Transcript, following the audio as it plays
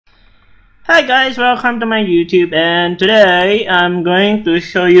Hi guys, welcome to my YouTube, and today I'm going to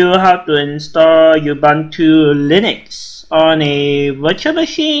show you how to install Ubuntu Linux on a virtual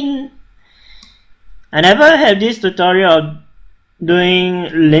machine. I never had this tutorial of doing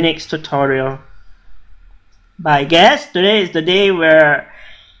Linux tutorial, but I guess today is the day where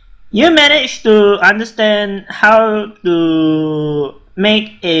you manage to understand how to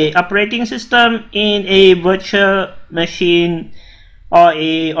make a operating system in a virtual machine or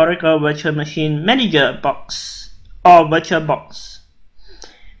a Oracle Virtual Machine Manager box or VirtualBox.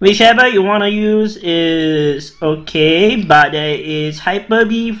 Whichever you want to use is okay, but there is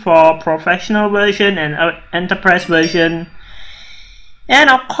Hyper-V for professional version and enterprise version, and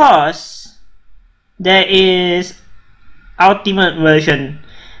of course there is ultimate version.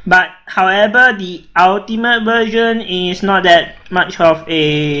 But however, the ultimate version is not that much of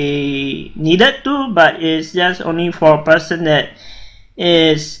a needed to, but it's just only for a person that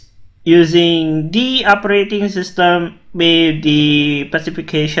is using the operating system with the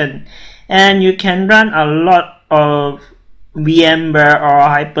specification, and you can run a lot of VMware or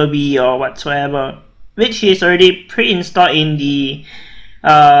Hyper-V or whatsoever, which is already pre-installed in the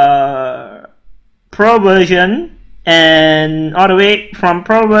Pro version, and all the way from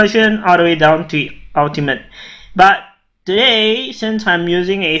Pro version all the way down to Ultimate. But today, since I'm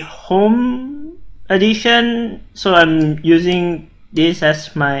using a home edition, so I'm using this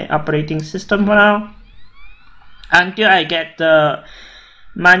as my operating system for now until I get the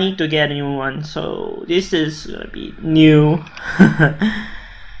money to get a new one. So this is gonna be new.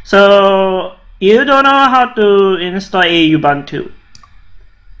 So you don't know how to install a Ubuntu.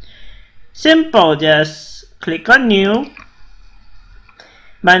 Simple, just click on new,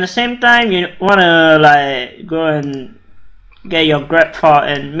 but at the same time you wanna like go and get your grep file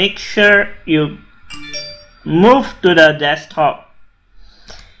and make sure you move to the desktop.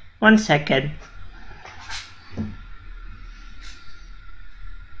 1 second.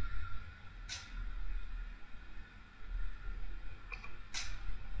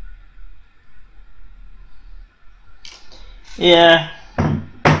 Yeah,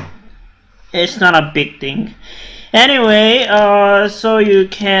 it's not a big thing. Anyway, so you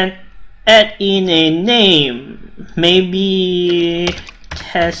can add in a name, maybe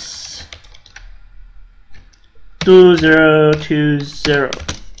test 2020.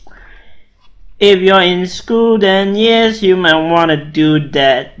 If you're in school, then yes, you might want to do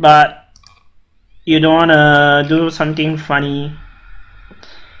that, but you don't want to do something funny.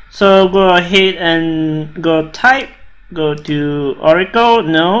 So go ahead and go to Oracle.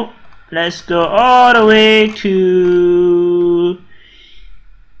 No, let's go all the way to,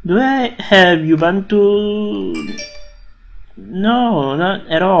 do I have Ubuntu? No, not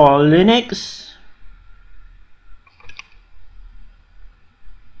at all. Linux.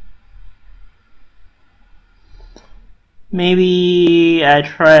 Maybe I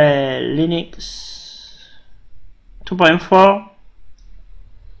try Linux 2.4.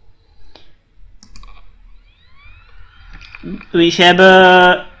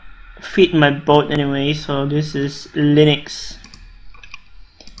 Whichever fit my boat anyway, so this is Linux.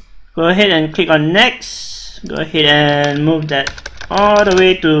 Go ahead and click on next. Go ahead and move that all the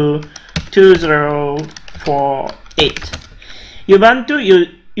way to 2048. Ubuntu you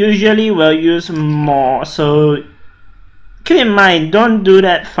usually will use more, so keep in mind, don't do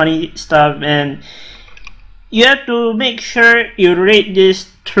that funny stuff, and you have to make sure you read this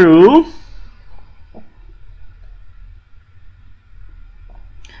through.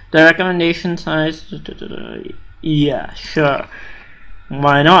 The recommendation size, yeah, sure,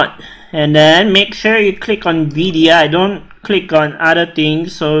 why not? And then make sure you click on VDI, don't click on other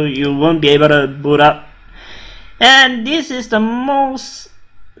things, so you won't be able to boot up. And this is the most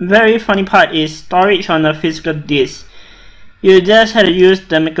very funny part, is storage on a physical disk. You just have to use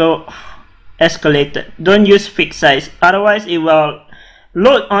dynamical escalated. Don't use fixed size, otherwise it will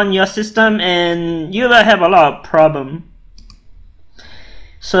load on your system and you will have a lot of problem.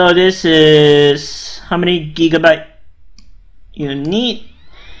 So this is how many gigabyte you need.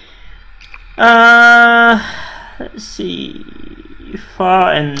 Let's see,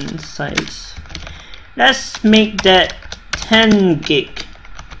 file and size. Let's make that 10 gig.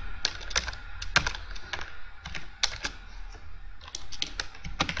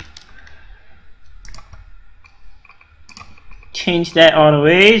 Change that all the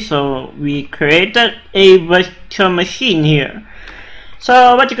way, so we created a virtual machine here.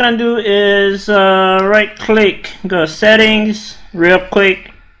 So what you're gonna do is right click, go settings real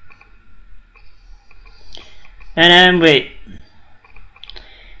quick, and then wait.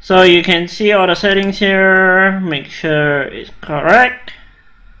 So you can see all the settings here, make sure it's correct.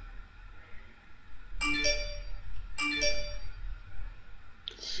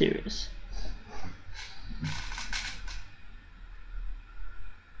 serious.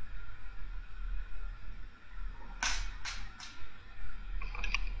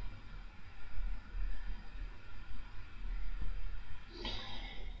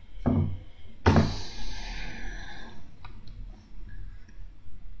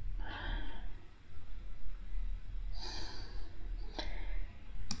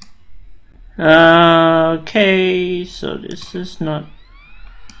 Okay, so this is not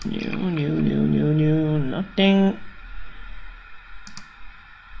new, nothing.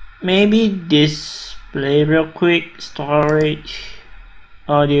 Maybe display real quick, storage,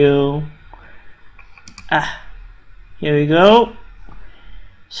 audio. Here we go.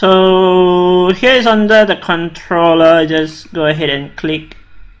 So here is under the controller, just go ahead and click,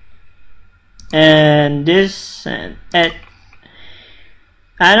 and this, and add.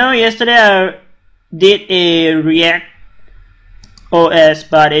 I know yesterday I did a React OS,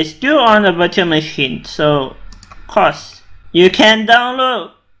 but it's still on the virtual machine, so of course you can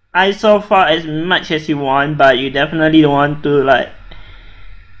download ISO file as much as you want, but you definitely don't want to like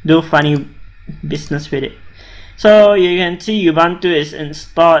do funny business with it. So you can see Ubuntu is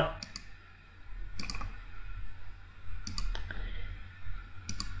installed.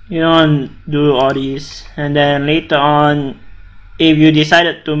 You don't do all these, and then later on, if you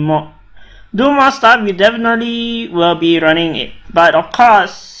decided to do more stuff, you definitely will be running it. But of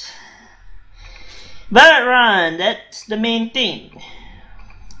course, but run, that's the main thing.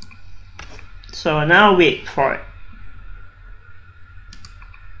 So now wait for it.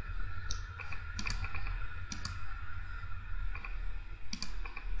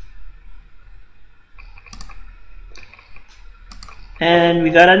 And we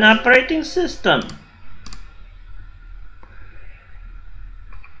got an operating system.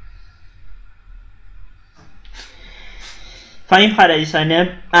 Funny part is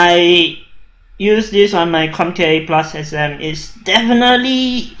I use this on my CompTIA Plus SM. It's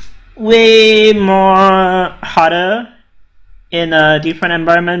definitely way more harder in a different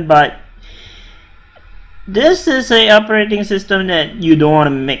environment, but this is a operating system that you don't want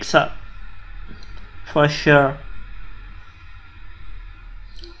to mix up for sure.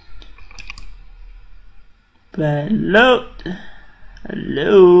 But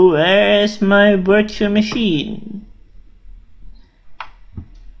hello, where's my virtual machine?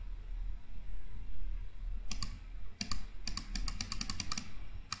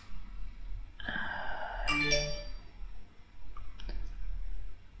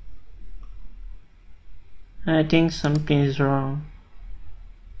 I think something is wrong.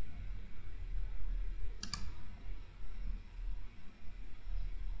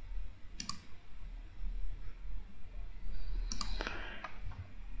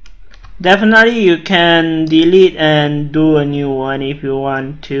 Definitely you can delete and do a new one if you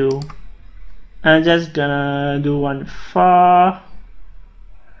want to. I'm just gonna do one for.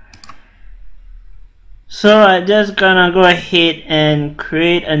 So I'm just gonna go ahead and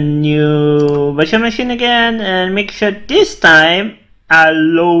create a new virtual machine again, and make sure this time I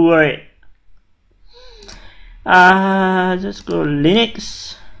lower it. Just go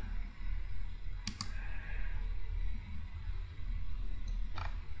Linux.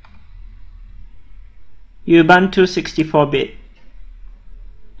 Ubuntu 64-bit.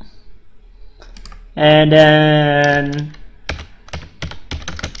 And then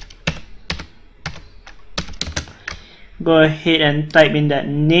go ahead and type in that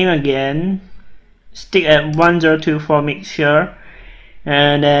name again. Stick at 1024, make sure.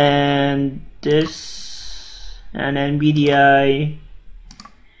 And then this, and then BDI.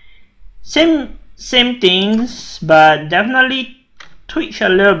 Same things, but definitely tweak a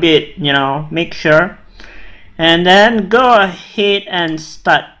little bit, you know, make sure. And then go ahead and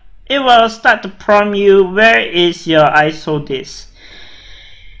start. It will start to prompt you, where is your ISO disk?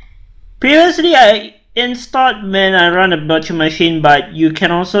 Previously I installed when I run a virtual machine, but you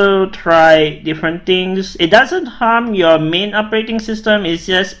can also try different things. It doesn't harm your main operating system, it's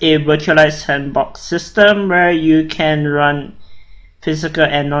just a virtualized sandbox system where you can run physical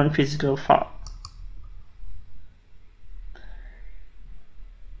and non-physical files.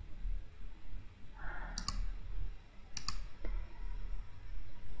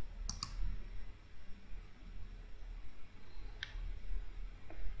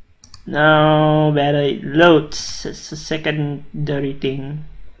 Now better it loads, it's a secondary thing,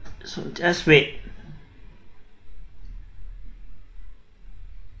 so just wait.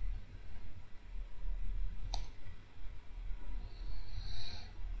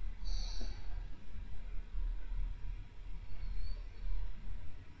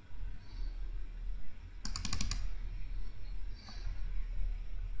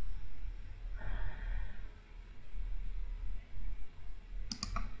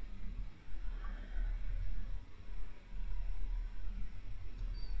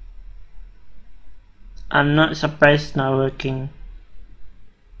 I'm not surprised it's not working.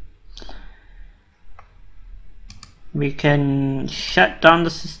 We can shut down the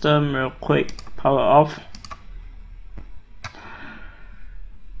system real quick. Power off.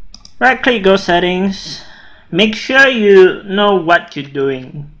 Right click, go settings. Make sure you know what you're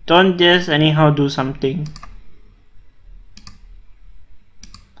doing. Don't just anyhow do something.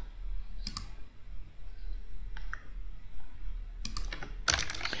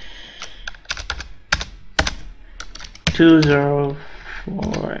 Two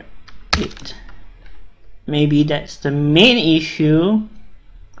 048. Maybe that's the main issue.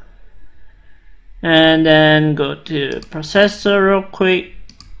 And then go to processor real quick.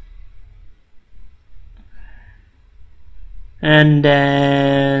 And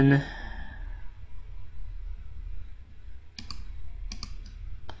then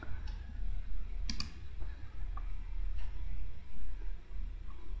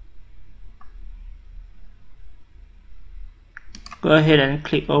go ahead and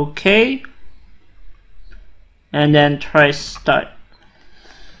click OK. And then try start.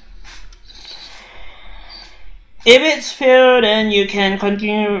 If it's failed, then you can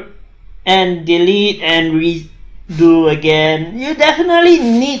continue and delete and redo again. You definitely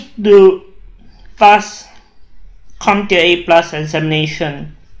need to pass CompTIA A+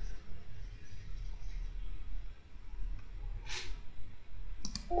 examination.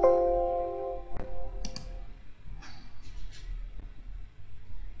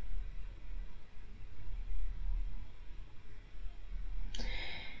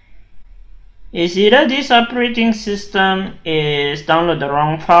 Is either this operating system is download the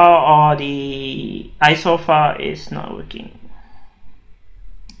wrong file or the ISO file is not working.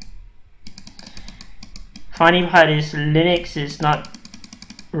 Funny part is Linux is not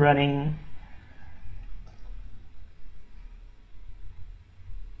running.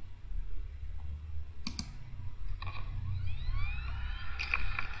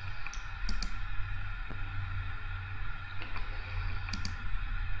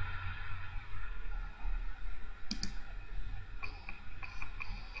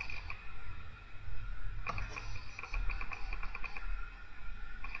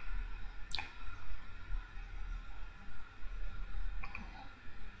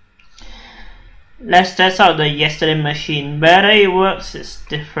 Let's test out the yesterday machine. Whether it works is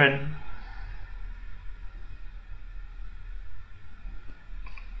different.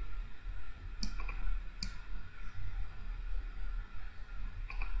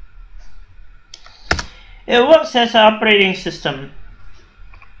 It works as an operating system.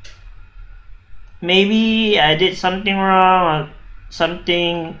 Maybe I did something wrong or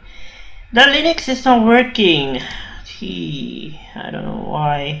something. The Linux is not working. Gee, I don't know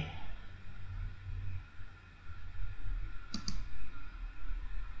why.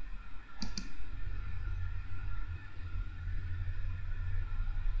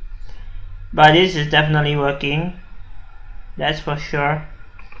 But this is definitely working. That's for sure.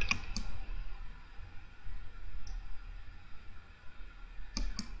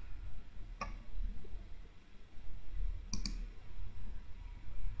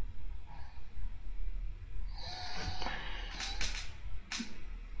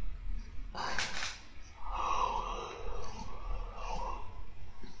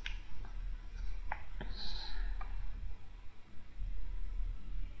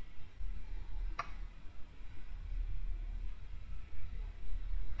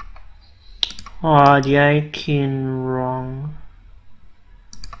 Oh, the icon wrong.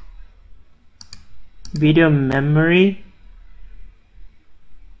 Video memory.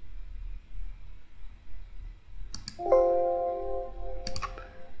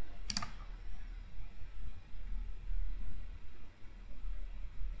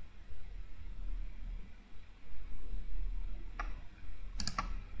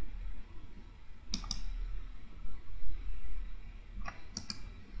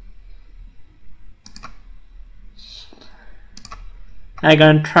 I'm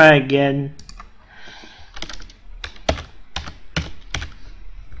gonna try again.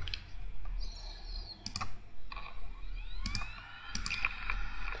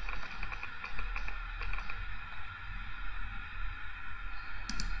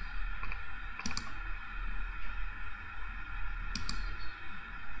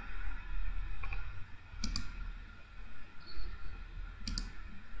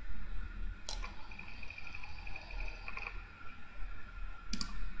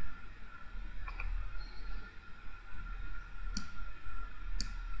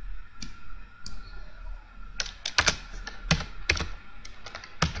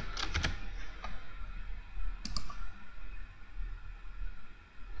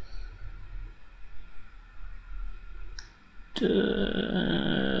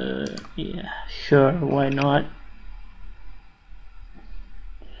 Yeah, sure, why not?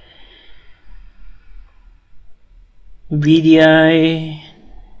 VDI.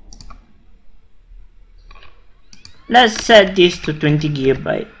 Let's set this to 20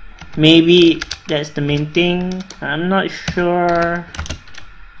 GB. Maybe that's the main thing. I'm not sure.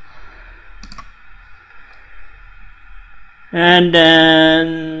 And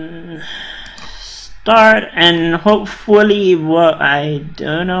then start and hopefully work. I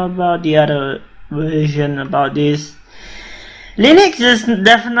don't know about the other version about this. Linux is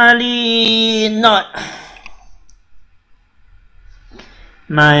definitely not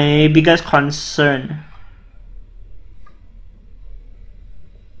my biggest concern.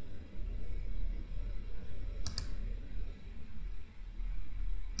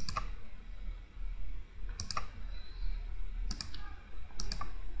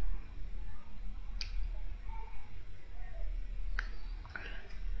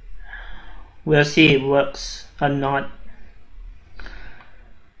 We'll see if it works or not.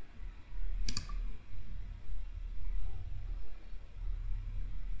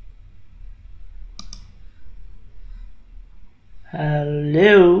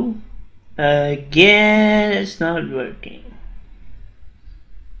 Hello? Again, it's not working.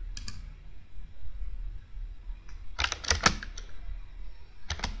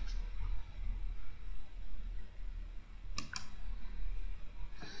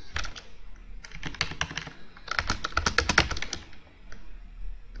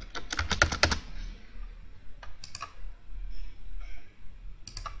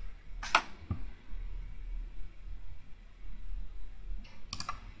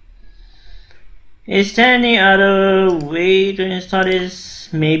 Is there any other way to install this?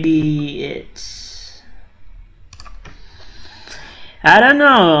 Maybe it's... I don't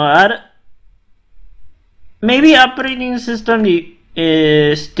know. Maybe operating system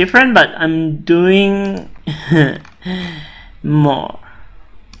is different, but I'm doing more.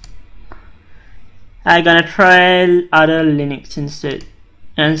 I'm gonna try other Linux instead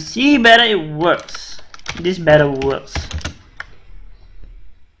and see better it works. This better works.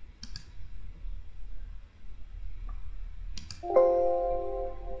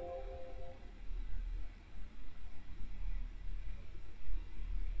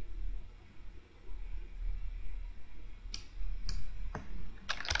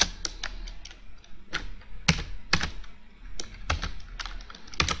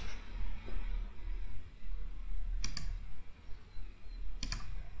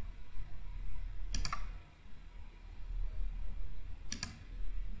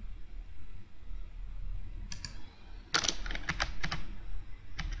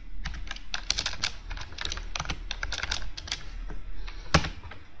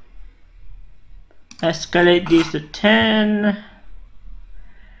 Escalate this to 10.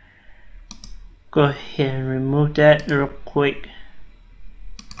 Go ahead and remove that real quick.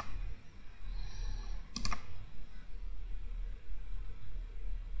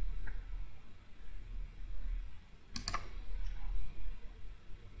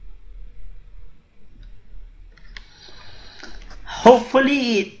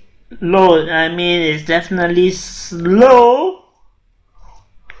 Hopefully it load. I mean, it's definitely slow.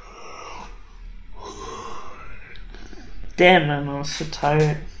 Damn, I'm also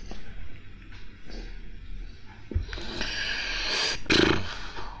tired.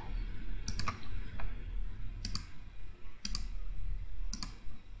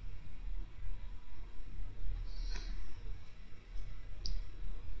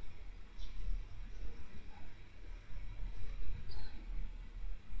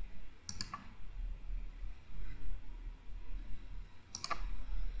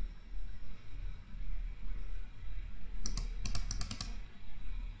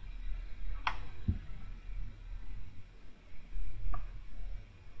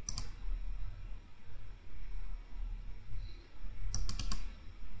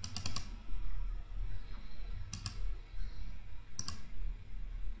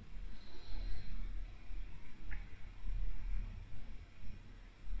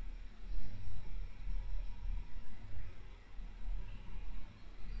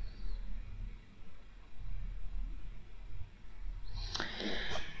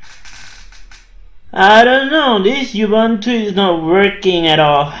 I don't know, this ubuntu is not working at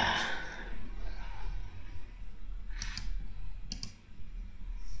all.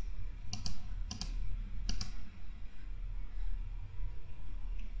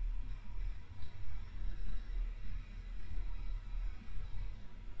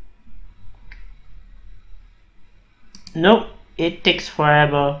 Nope, it takes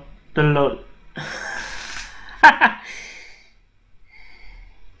forever to load.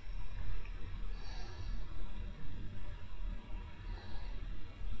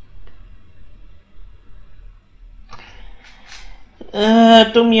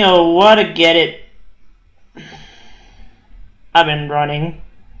 Took me a while to get it up and running.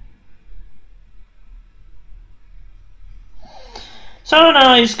 So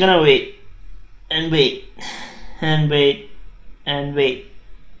now it's gonna wait and wait and wait and wait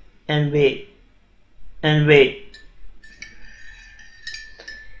and wait and wait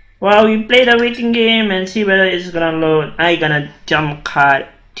while we play the waiting game and see whether it's gonna load. I'm gonna jump cut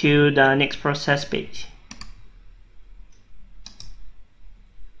to the next process page.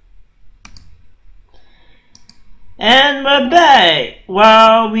 And we're back.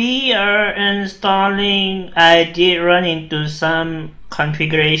 While we are installing, I did run into some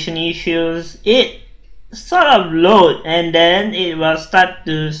configuration issues. It sort of load and then it will start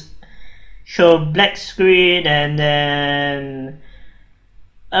to show black screen and then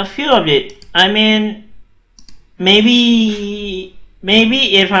a few of it. I mean, maybe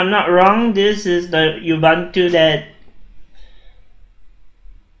if I'm not wrong, this is the Ubuntu that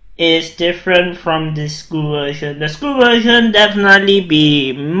is different from the school version. The school version definitely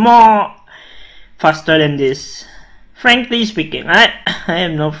be more faster than this. Frankly speaking, I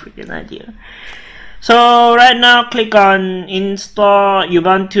have no freaking idea. So right now, click on install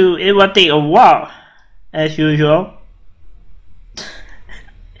Ubuntu. It will take a while, as usual.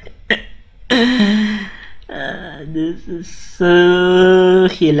 This is so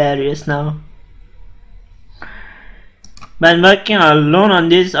hilarious now. But working alone on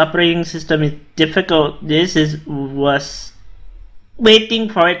this operating system is difficult. This was waiting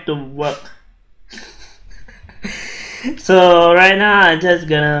for it to work. So right now I'm just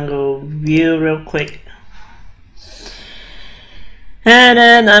gonna go view real quick. And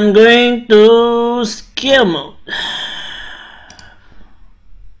then I'm going to scale mode.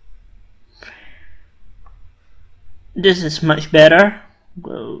 This is much better.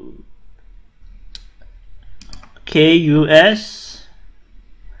 Go. Okay, US.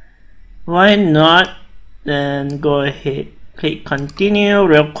 Why not? Then go ahead, click continue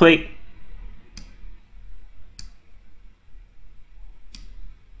real quick.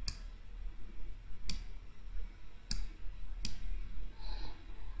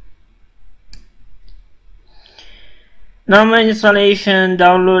 Normal installation,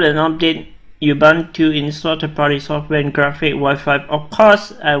 download and update Ubuntu, install third-party software and graphic Wi-Fi. Of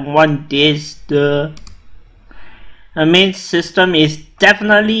course, I want this. The main system is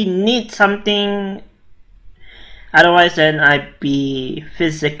definitely need something. Otherwise, then I'd be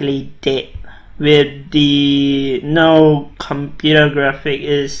physically dead. With the no computer graphic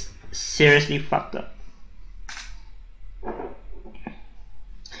is seriously fucked up.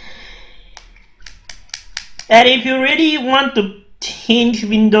 And if you really want to change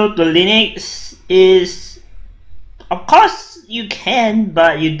Windows to Linux, is of course you can,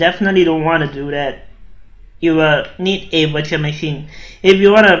 but you definitely don't want to do that. You will need a virtual machine. If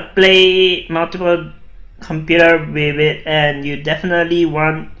you want to play multiple computer with it, and you definitely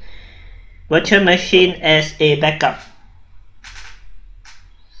want virtual machine as a backup.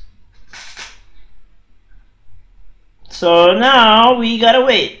 So now we gotta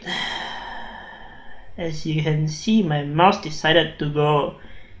wait. As you can see, my mouse decided to go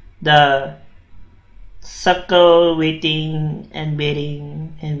the circle, waiting and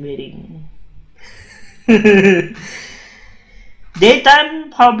waiting and waiting.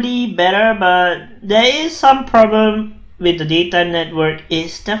 Daytime probably better, but there is some problem with the daytime network.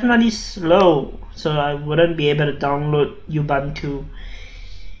 It's definitely slow, so I wouldn't be able to download Ubuntu.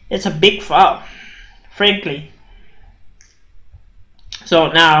 It's a big file, frankly.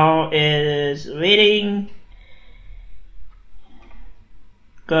 So now is waiting.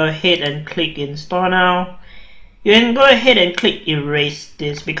 Go ahead and click install now. You can go ahead and click erase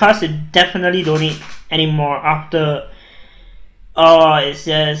this because it definitely don't need anymore after. Oh, it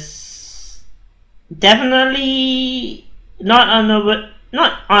says definitely not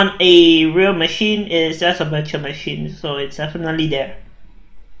on a real machine. It's just a virtual machine, so it's definitely there.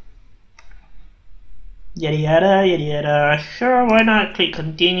 Yada yada yada yada. Sure, why not? Click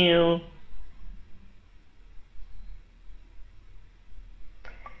continue.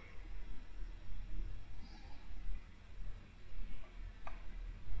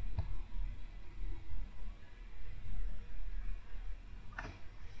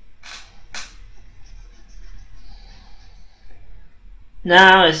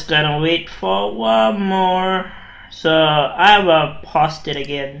 Now it's gonna wait for one more, so I will pause it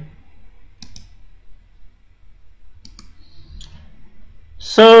again.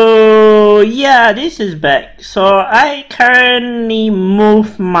 So yeah, this is back. So I currently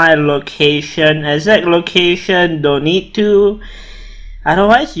moved my location, exact location, don't need to,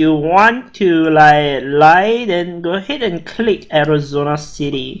 Otherwise, you want to like lie, then go ahead and click Arizona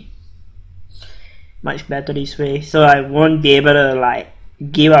City. Much better this way, so I won't be able to like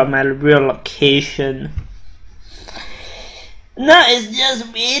give out my real location. Now it's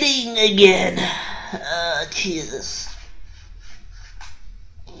just waiting again. Jesus.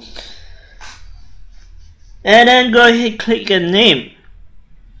 And then go ahead, click a name.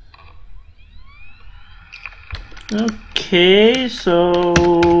 Okay, so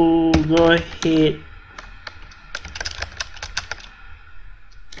go ahead.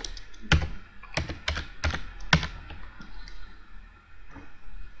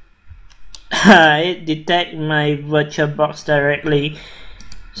 It detects my virtual box directly.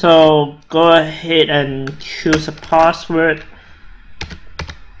 So go ahead and choose a password.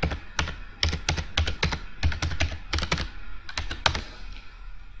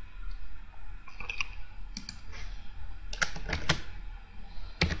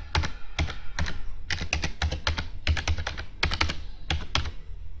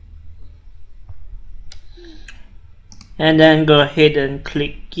 And then go ahead and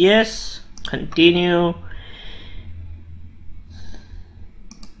click yes, continue.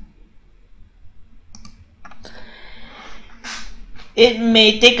 It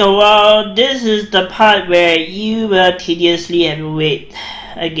may take a while. This is the part where you will tediously have to wait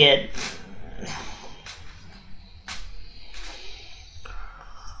again.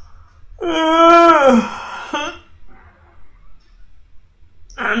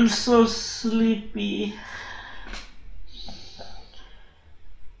 I'm so sleepy.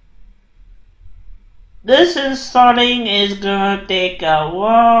 This installing is gonna take a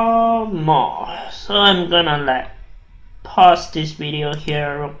while more, so I'm gonna like pause this video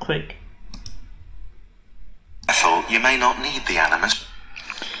here real quick. I thought you may not need the animus.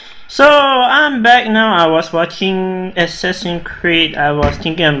 So I'm back now. I was watching Assassin's Creed. I was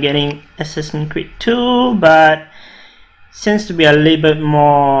thinking of getting Assassin's Creed 2, but seems to be a little bit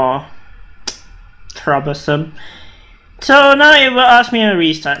more troublesome. So now it will ask me to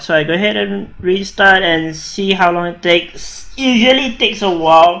restart. So I go ahead and restart and see how long it takes. Usually it takes a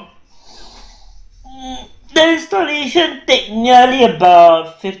while. The installation takes nearly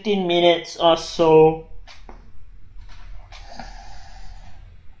about 15 minutes or so.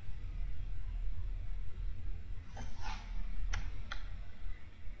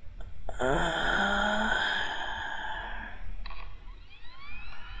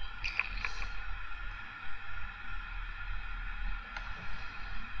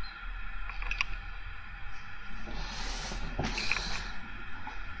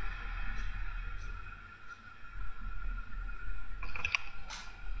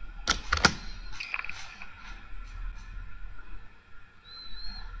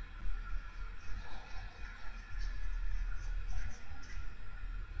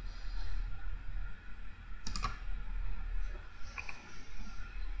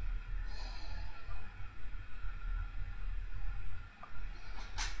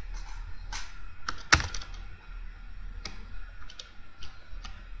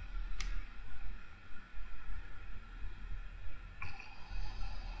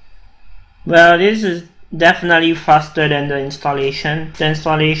 Well, this is definitely faster than the installation. The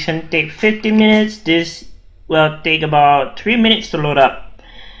installation takes 50 minutes. This will take about 3 minutes to load up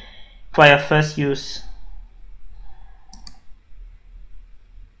for your first use.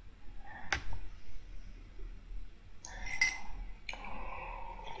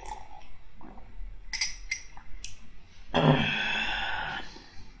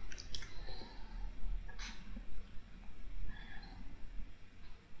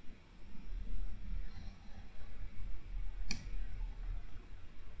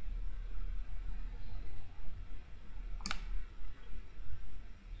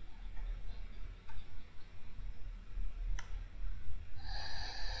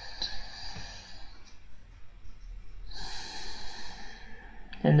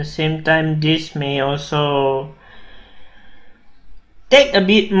 At the same time, this may also take a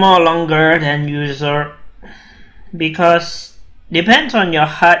bit more longer than usual, because depends on your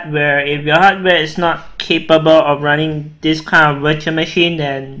hardware. If your hardware is not capable of running this kind of virtual machine,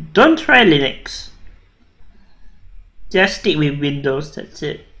 then don't try Linux. Just stick with Windows, that's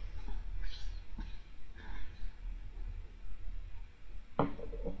it.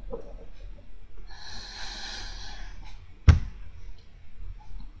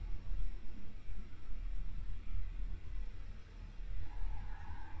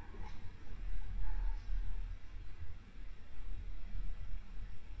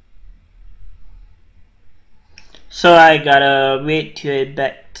 So I gotta wait till it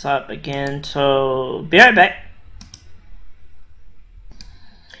backs up again, so be right back.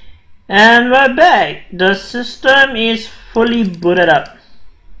 And we're back. The system is fully booted up.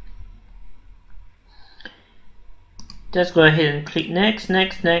 Just go ahead and click next,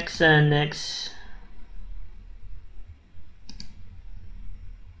 next, next, and next.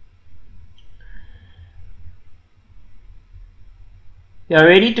 You're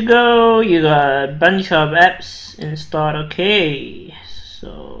ready to go. You got a bunch of apps installed. Okay,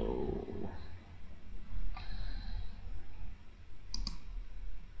 so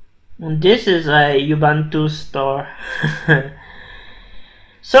this is a Ubuntu store.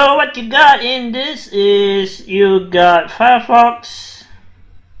 So what you got in this is you got Firefox,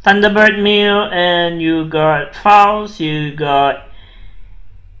 Thunderbird Mail, and you got files, you got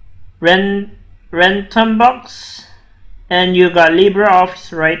Rentumbox, and you got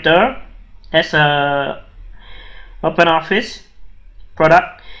LibreOffice Writer as a OpenOffice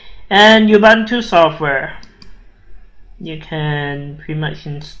product, and Ubuntu software. You can pretty much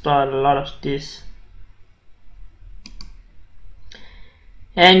install a lot of this.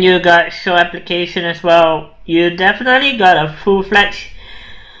 And you got show application as well. You definitely got a full-fledged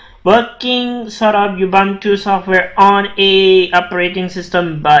working sort of Ubuntu software on a operating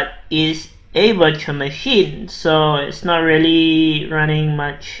system, but is a virtual machine, so it's not really running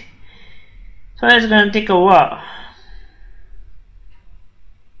much. So it's gonna take a while.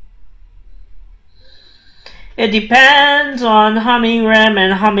 It depends on how many RAM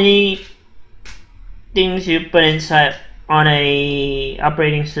and how many things you put inside on a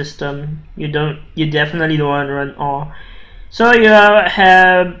operating system. You definitely don't want to run all. So you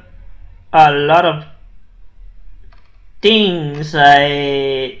have a lot of things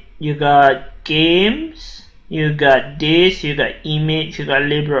like you got games, you got this, you got image, you got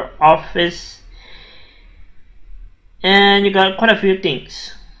LibreOffice, and you got quite a few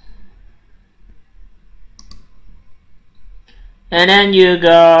things. And then you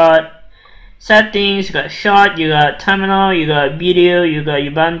got settings, you got shot, you got terminal, you got video, you got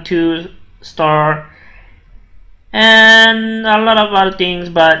Ubuntu store, and a lot of other things,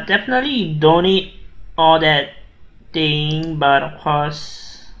 but definitely you don't need all that thing. But of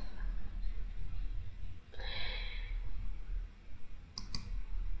course,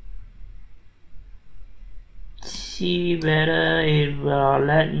 see whether it will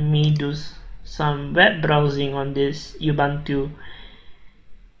let me do some web browsing on this Ubuntu.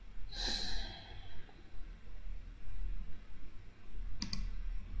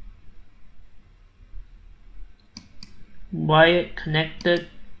 Wired connected.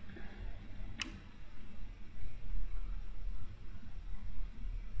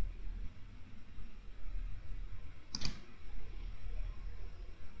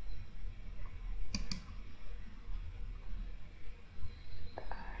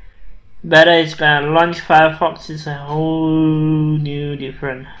 Better it's gonna launch Firefox. Is a whole new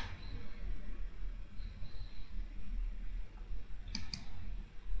different.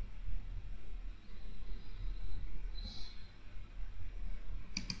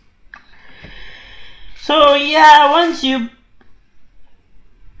 So yeah, once you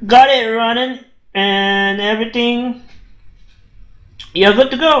got it running and everything, you're good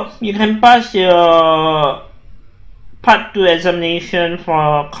to go. You can pass your Part 2 examination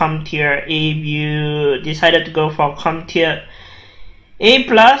for CompTier A if you decided to go for CompTier A+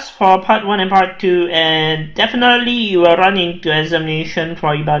 for Part 1 and Part 2, and definitely you will run into examination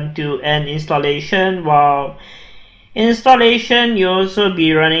for Ubuntu and installation. While installation, you also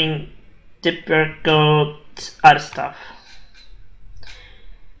be running typical other stuff.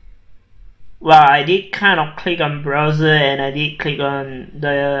 Well, I did kind of click on browser and I did click on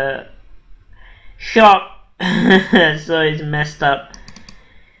the shop, so it's messed up.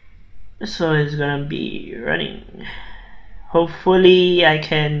 So it's gonna be running. Hopefully I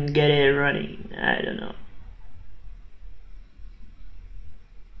can get it running. I don't know.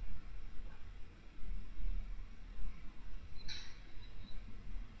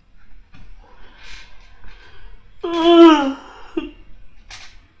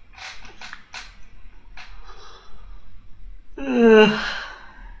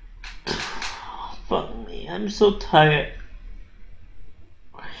 Fuck me, I'm so tired.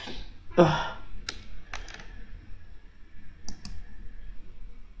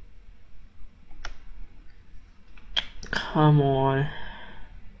 Come on.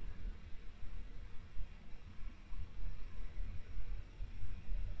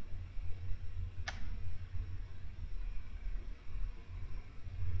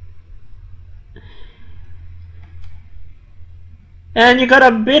 And you got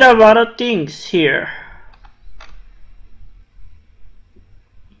a bit of other things here.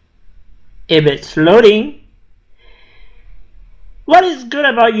 If it's loading, what is good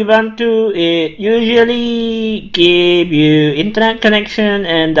about Ubuntu, it usually give you internet connection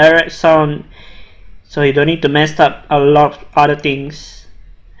and direct sound, so you don't need to mess up a lot of other things.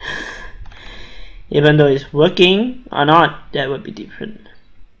 Even though it's working or not, that would be different.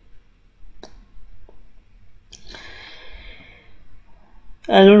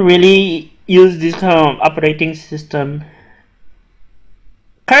 I don't really use this kind of operating system.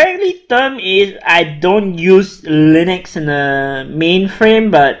 Currently, term is I don't use Linux in the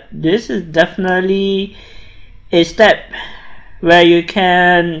mainframe, but this is definitely a step where you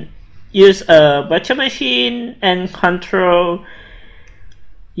can use a virtual machine and control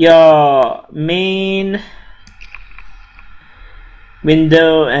your main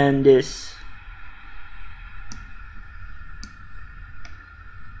window and this.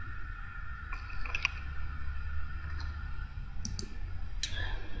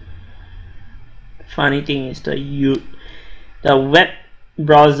 Funny thing is the web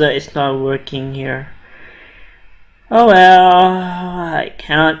browser is not working here. Oh well, I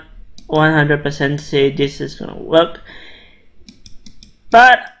cannot 100% say this is gonna work,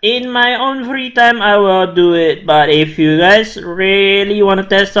 but in my own free time I will do it. But if you guys really want to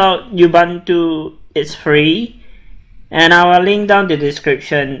test out Ubuntu, it's free, and I will link down the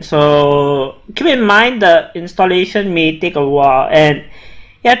description. So keep in mind the installation may take a while, and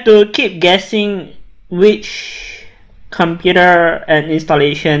you have to keep guessing which computer and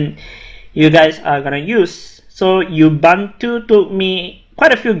installation you guys are gonna use. So Ubuntu took me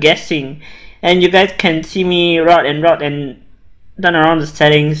quite a few guessing, and you guys can see me route and turn around the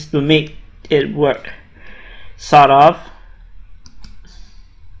settings to make it work, sort of.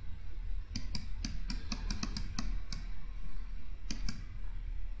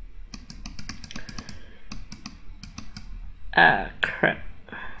 Ah crap,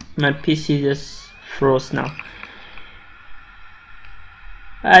 my PC just froze now.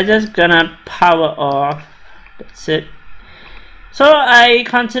 I just gonna power off, that's it. So I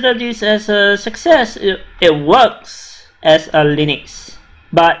consider this as a success. It works as a Linux,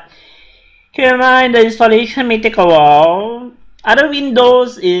 but keep in mind the installation may take a while. Other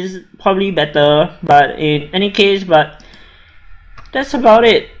Windows is probably better, but in any case, but that's about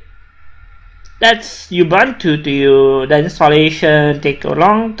it. That's Ubuntu to you. The installation take a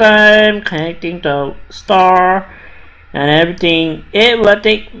long time, connecting to store and everything. It will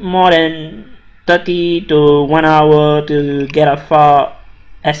take more than 30 to 1 hour to get a file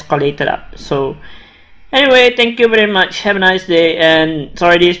escalated up. So anyway, thank you very much. Have a nice day, and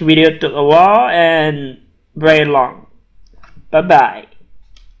sorry this video took a while and very long. Bye bye.